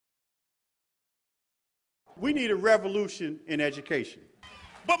We need a revolution in education.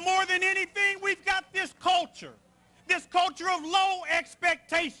 But more than anything, we've got this culture of low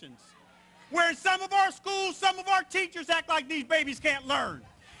expectations, where in some of our schools, some of our teachers act like these babies can't learn.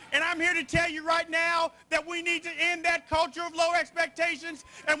 And I'm here to tell you right now that we need to end that culture of low expectations,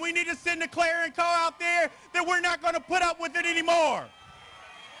 and we need to send a clarion call out there that we're not going to put up with it anymore.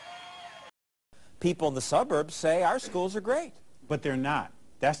 People in the suburbs say our schools are great. But they're not.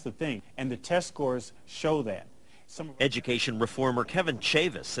 That's the thing. And the test scores show that. Education reformer Kevin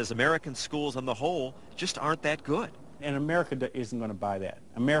Chavous says American schools on the whole just aren't that good. And America isn't going to buy that.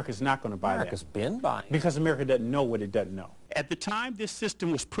 America's not going to buy America's that. been buying. Because America doesn't know what it doesn't know. At the time this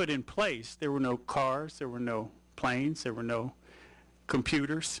system was put in place, there were no cars, there were no planes, there were no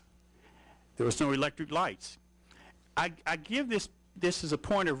computers, there was no electric lights. I give this as a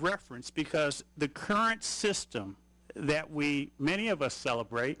point of reference because the current system that many of us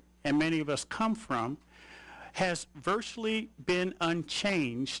celebrate and many of us come from has virtually been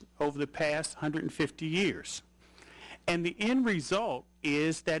unchanged over the past 150 years. And the end result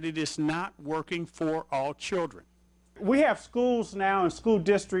is that it is not working for all children. We have schools now and school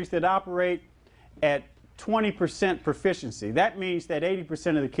districts that operate at 20% proficiency. That means that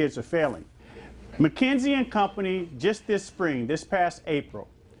 80% of the kids are failing. McKinsey & Company just this spring, this past April,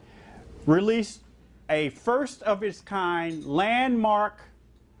 released a first-of-its-kind landmark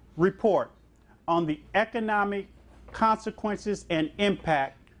report on the economic consequences and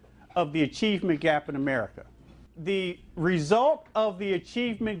impact of the achievement gap in America. The result of the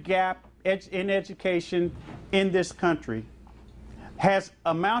achievement gap in education in this country has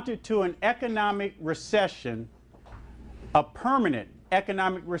amounted to an economic recession, a permanent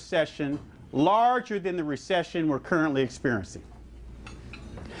economic recession larger than the recession we're currently experiencing.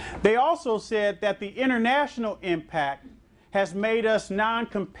 They also said that the international impact has made us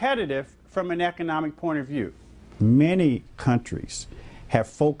non-competitive from an economic point of view. Many countries have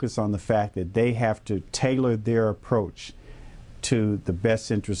focused on the fact that they have to tailor their approach to the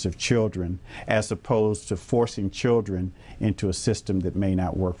best interests of children as opposed to forcing children into a system that may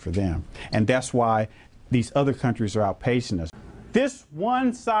not work for them. And that's why these other countries are outpacing us. This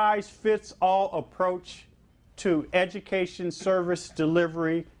one-size-fits-all approach to education service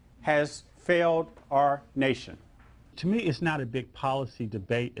delivery has failed our nation. To me, it's not a big policy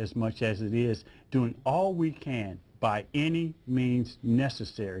debate as much as it is doing all we can by any means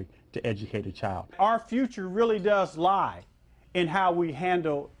necessary to educate a child. Our future really does lie in how we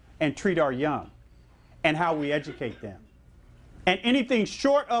handle and treat our young and how we educate them. And anything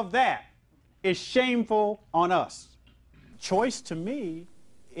short of that is shameful on us. Choice to me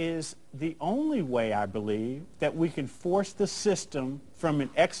is the only way, I believe, that we can force the system from an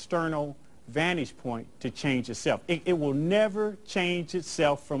external vantage point to change itself. It will never change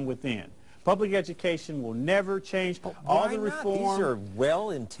itself from within. Public education will never change. All the reform. These are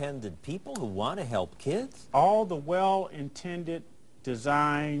well-intended people who want to help kids. All the well-intended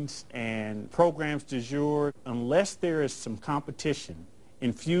designs and programs du jour, unless there is some competition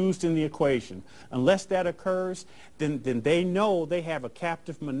infused in the equation, unless that occurs, then they know they have a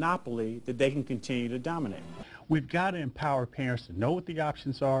captive monopoly that they can continue to dominate. We've got to empower parents to know what the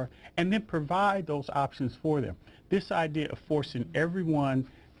options are and then provide those options for them. This idea of forcing everyone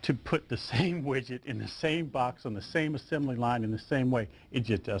to put the same widget in the same box on the same assembly line in the same way, it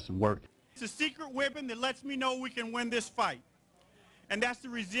just doesn't work. It's a secret weapon that lets me know we can win this fight, and that's the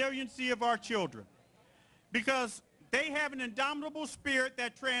resiliency of our children, because they have an indomitable spirit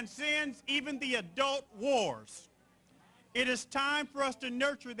that transcends even the adult wars. It is time for us to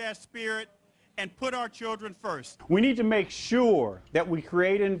nurture that spirit and put our children first. We need to make sure that we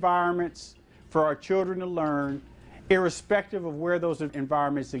create environments for our children to learn, irrespective of where those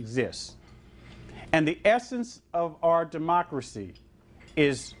environments exist. And the essence of our democracy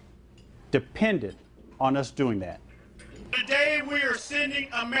is dependent on us doing that. Today we are sending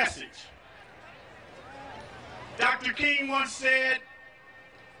a message. Dr. King once said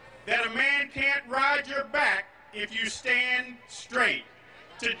that a man can't ride your back if you stand straight.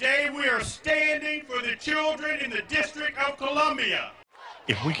 Today we are standing for the children in the District of Columbia.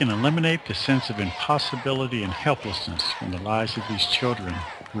 If we can eliminate the sense of impossibility and helplessness from the lives of these children,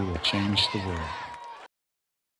 we will change the world.